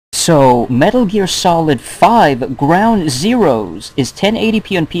So, Metal Gear Solid 5 Ground Zeroes is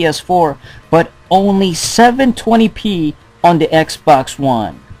 1080p on PS4, but only 720p on the Xbox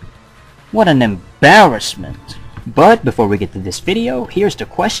One. What an embarrassment. But before we get to this video, here's the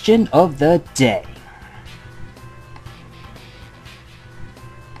question of the day.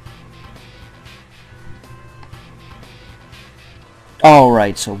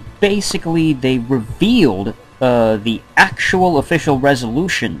 Alright, so basically they revealed the actual official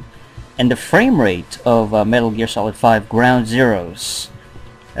resolution and the frame rate of Metal Gear Solid 5 Ground Zeroes.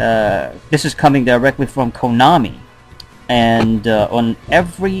 This is coming directly from Konami, and on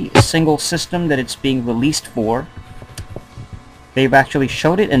every single system that it's being released for, they've actually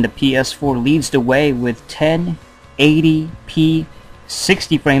showed it, and the PS4 leads the way with 1080p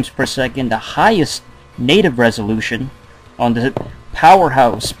 60 frames per second, the highest native resolution on the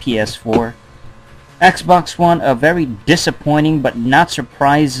powerhouse PS4. Xbox One, a very disappointing but not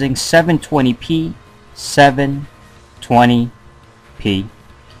surprising 720p, 720p.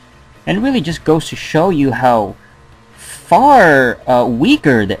 And it really just goes to show you how far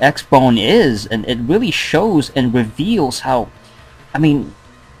weaker the Xbone is, and it really shows and reveals how, I mean,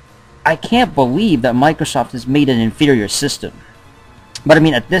 I can't believe that Microsoft has made an inferior system. But I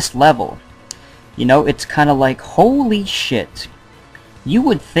mean, at this level, you know, it's kind of like, holy shit. You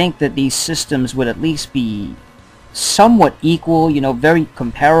would think that these systems would at least be somewhat equal, you know, very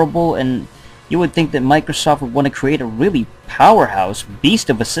comparable, and you would think that Microsoft would want to create a really powerhouse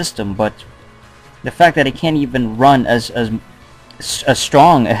beast of a system, but the fact that it can't even run as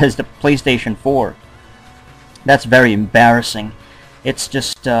strong as the PlayStation 4, that's very embarrassing. It's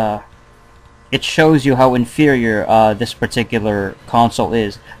just, it shows you how inferior this particular console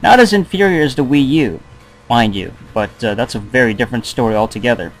is. Not as inferior as the Wii U, mind you, but that's a very different story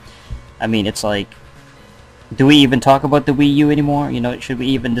altogether. I mean, it's like, do we even talk about the Wii U anymore? You know, should we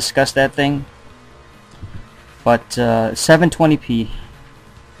even discuss that thing? But 720p.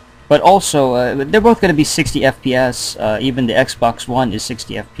 But also, they're both going to be 60 FPS. Even the Xbox One is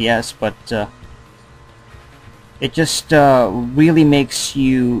 60 FPS, but it just really makes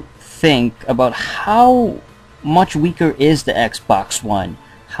you think about how much weaker is the Xbox One.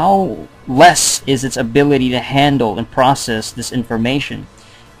 How less is its ability to handle and process this information,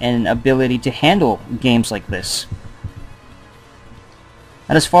 and ability to handle games like this.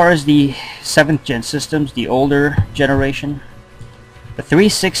 And as far as the 7th gen systems, the older generation, the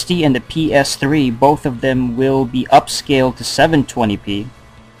 360 and the PS3, both of them will be upscaled to 720p,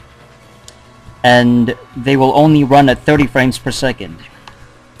 and they will only run at 30 frames per second,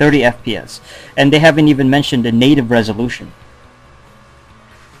 30 FPS, and they haven't even mentioned the native resolution.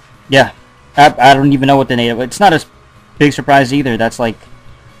 Yeah, I don't even know what the native... It's not a big surprise either. That's like,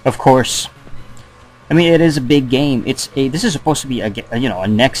 of course. I mean, it is a big game. This is supposed to be a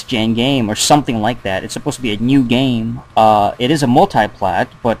next gen game or something like that. It's supposed to be a new game. It is a multi-plat,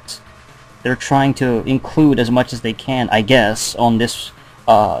 but they're trying to include as much as they can, I guess, on this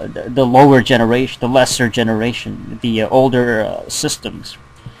the lower generation, the lesser generation, the older systems.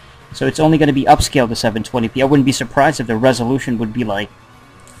 So it's only going to be upscaled to 720p. I wouldn't be surprised if the resolution would be like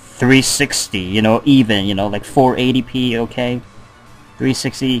 360, you know, even, you know, like 480p, okay?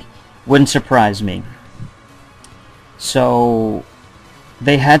 360 wouldn't surprise me. So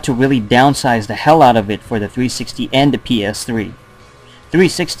they had to really downsize the hell out of it for the 360 and the PS3.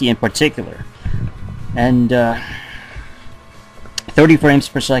 360 in particular. And 30 frames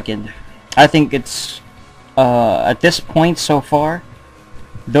per second. I think it's, at this point so far,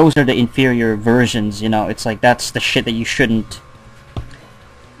 those are the inferior versions, you know. It's like, that's the shit that you shouldn't...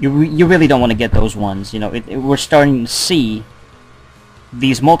 You really don't want to get those ones, you know. We're starting to see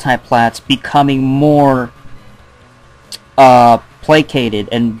these multi-plats becoming more placated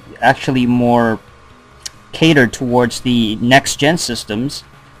and actually more catered towards the next-gen systems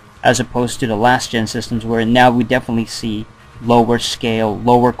as opposed to the last-gen systems, where now we definitely see lower scale,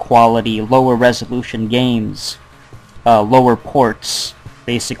 lower quality, lower resolution games, lower ports,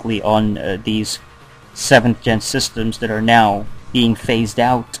 basically, on these 7th gen systems that are now being phased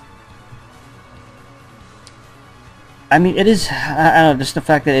out. I mean, it is, I don't know, just the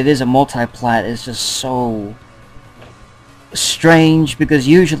fact that it is a multi-plat is just so strange, because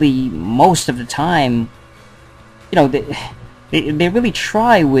usually, most of the time, you know, they really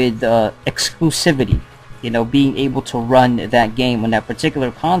try with exclusivity, you know, being able to run that game on that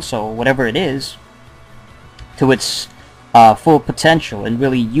particular console, whatever it is, to its full potential, and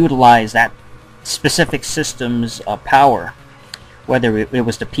really utilize that specific system's power. Whether it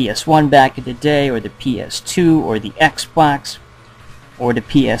was the PS1 back in the day, or the PS2, or the Xbox, or the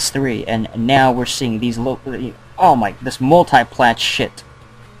PS3, and now we're seeing these this multi-plat shit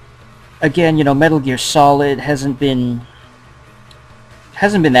again, you know, Metal Gear Solid hasn't been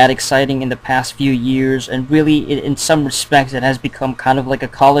that exciting in the past few years, and really, in some respects, it has become kind of like a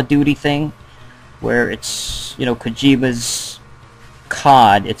Call of Duty thing, where it's, you know, Kojima's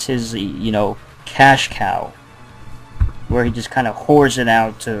COD, it's his, you know, cash cow, where he just kind of whores it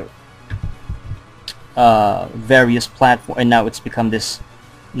out to various platforms, and now it's become this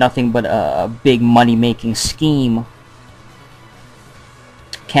nothing but a big money-making scheme.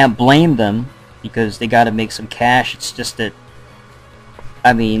 Can't blame them, because they gotta make some cash. It's just that,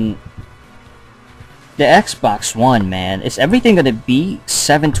 I mean, the Xbox One, man, is everything gonna be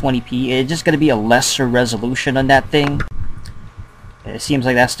 720p? It's just gonna be a lesser resolution on that thing? It seems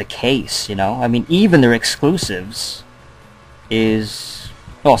like that's the case, you know? I mean, even their exclusives is,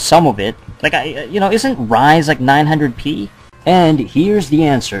 well, some of it, like, you know, isn't Rise like 900p? And here's the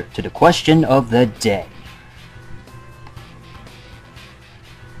answer to the question of the day.